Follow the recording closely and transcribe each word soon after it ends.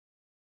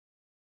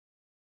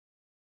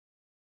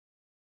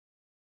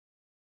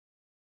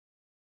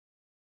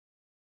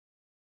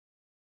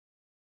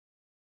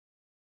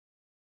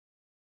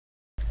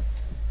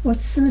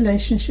What's the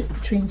relationship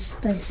between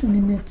space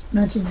and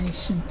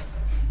imagination?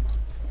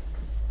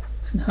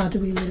 And how do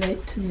we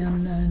relate to the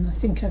unknown? I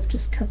think I've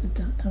just covered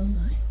that, haven't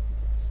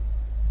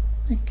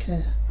I?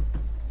 Okay.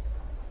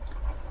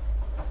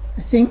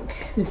 I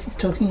think this is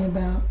talking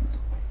about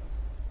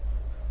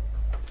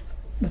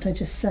what I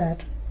just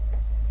said.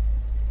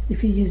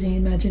 If you're using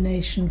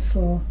imagination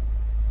for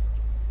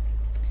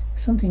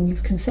something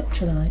you've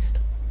conceptualized.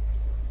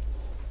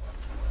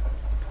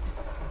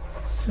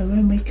 So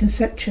when we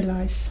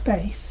conceptualize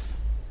space,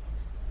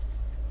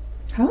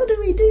 how do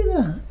we do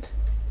that?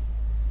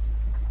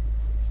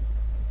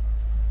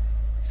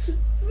 It's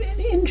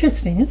really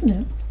interesting, isn't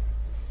it?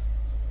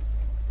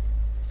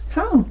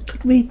 How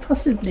could we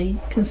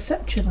possibly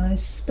conceptualize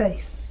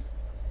space?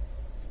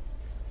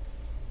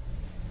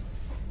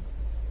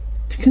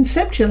 To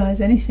conceptualize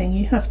anything,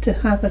 you have to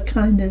have a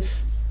kind of,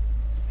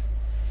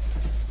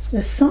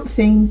 there's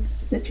something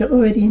that you're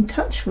already in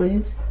touch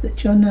with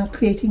that you're now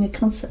creating a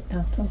concept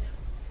out of.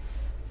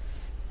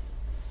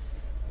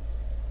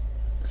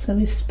 So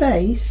with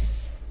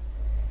space,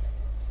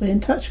 we're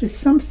in touch with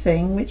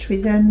something which we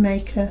then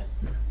make a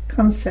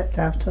concept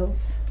out of.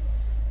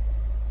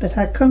 But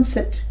our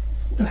concept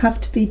will have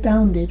to be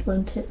bounded,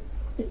 won't it?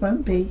 It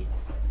won't be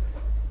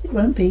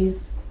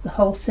the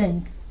whole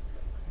thing.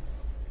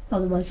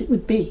 Otherwise it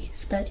would be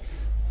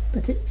space.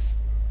 But it's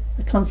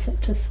a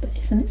concept of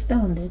space and it's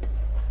bounded.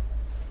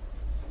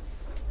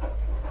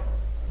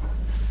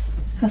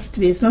 Has to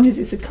be, as long as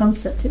it's a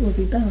concept, it will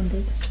be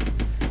bounded.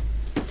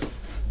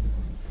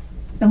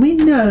 And we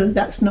know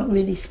that's not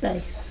really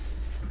space.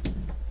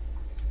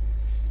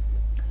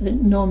 I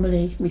think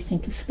normally we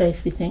think of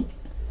space, we think,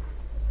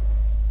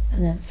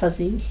 and then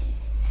fuzzy,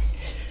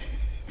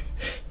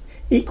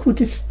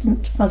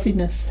 equidistant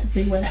fuzziness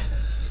everywhere.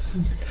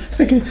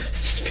 Like a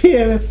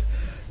sphere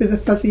with a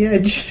fuzzy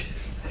edge,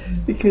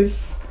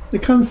 because the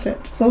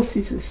concept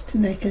forces us to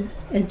make an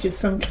edge of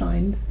some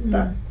kind,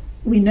 but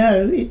we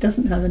know it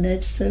doesn't have an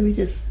edge, so we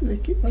just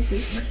make it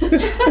fuzzy.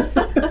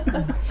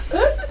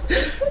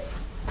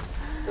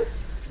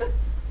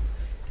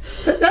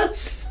 But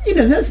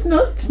that's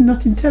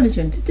not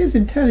intelligent. It is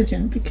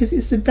intelligent because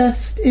it's the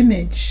best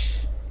image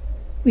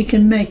we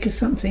can make of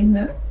something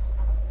that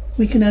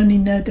we can only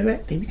know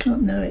directly. We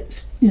can't know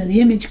it.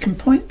 The image can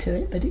point to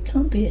it, but it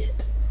can't be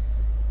it.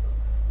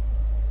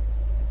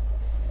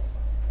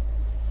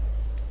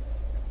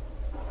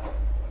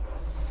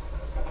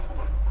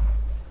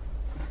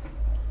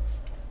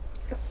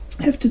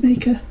 Have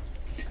to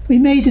we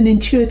made an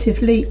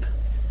intuitive leap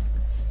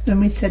when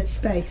we said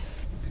space.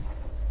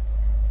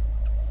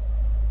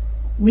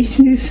 We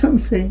knew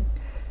something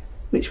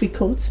which we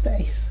called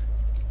space,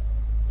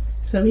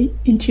 so we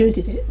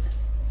intuited it,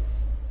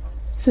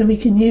 so we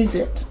can use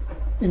it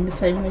in the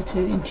same way to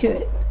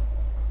intuit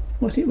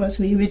what it was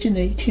we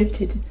originally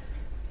intuited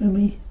when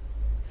we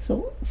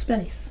thought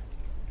space.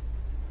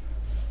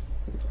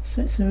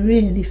 So it's a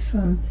really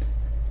fun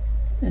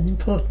and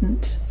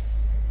important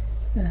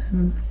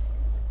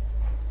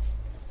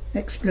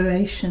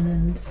exploration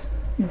and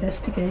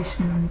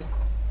investigation and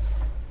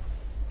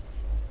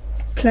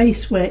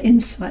place where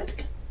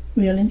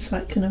real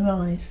insight can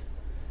arise.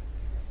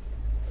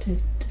 To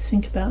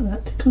think about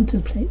that, to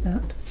contemplate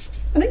that.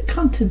 I think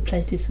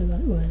contemplate is the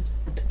right word.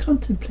 To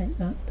contemplate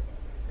that.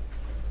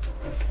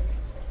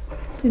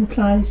 It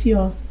implies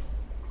you're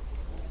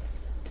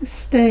just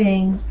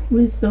staying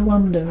with the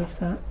wonder of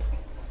that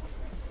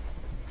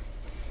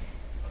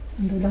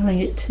and allowing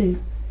it to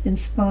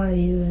inspire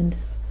you and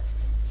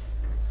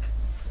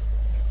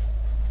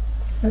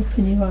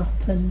open you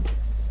up, and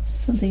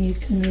something you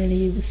can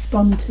really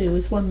respond to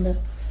with wonder.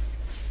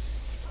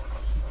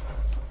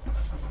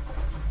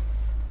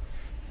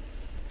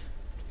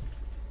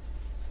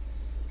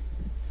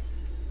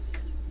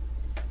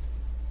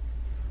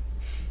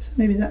 So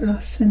maybe that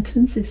last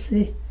sentence is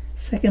the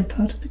second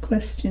part of the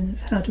question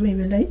of how do we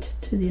relate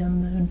to the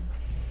unknown.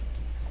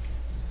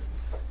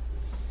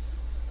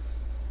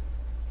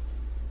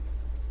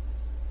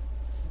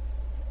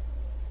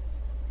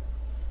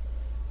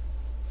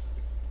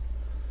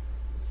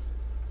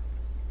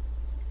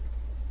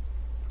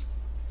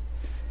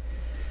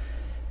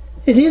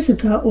 It is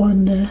about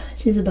wonder,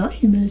 it is about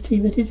humility,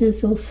 but it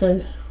is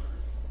also,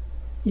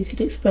 you could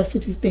express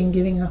it as being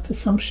giving up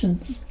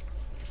assumptions,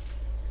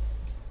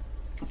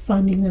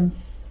 finding them,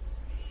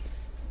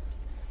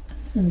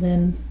 and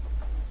then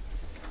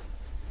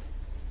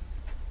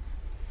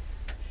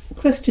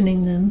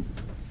questioning them,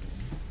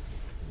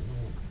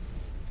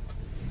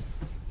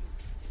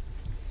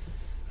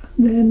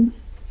 and then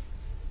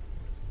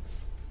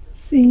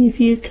seeing if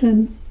you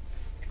can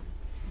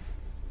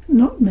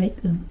not make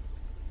them.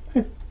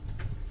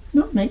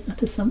 Not make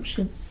that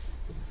assumption.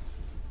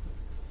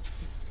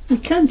 We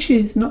can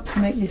choose not to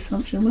make the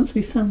assumption once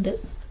we've found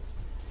it.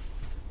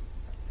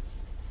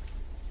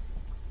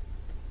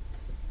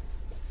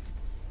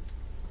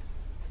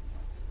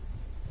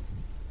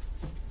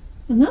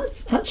 And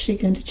that's actually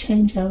going to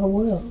change our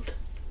world.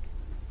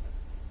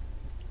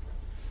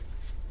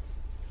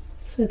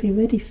 So be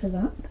ready for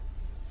that.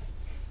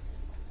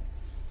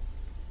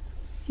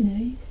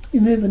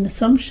 remove an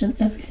assumption,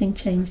 everything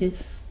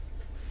changes.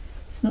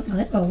 It's not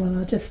like, oh well,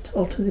 I'll just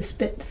alter this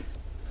bit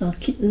and I'll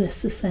keep the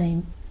rest the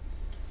same.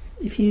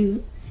 If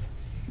you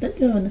let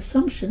go of an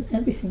assumption,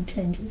 everything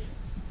changes.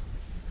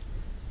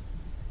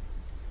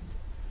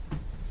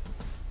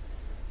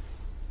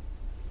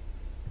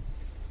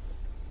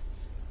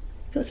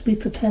 You've got to be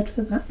prepared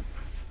for that.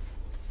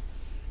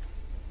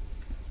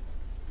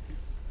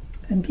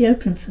 And be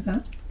open for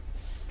that.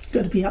 You've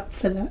got to be up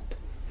for that.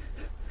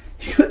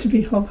 You've got to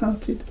be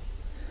wholehearted.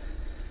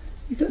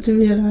 You've got to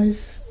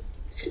realise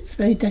it's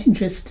very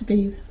dangerous to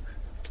be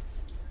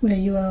where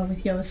you are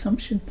with your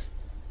assumptions.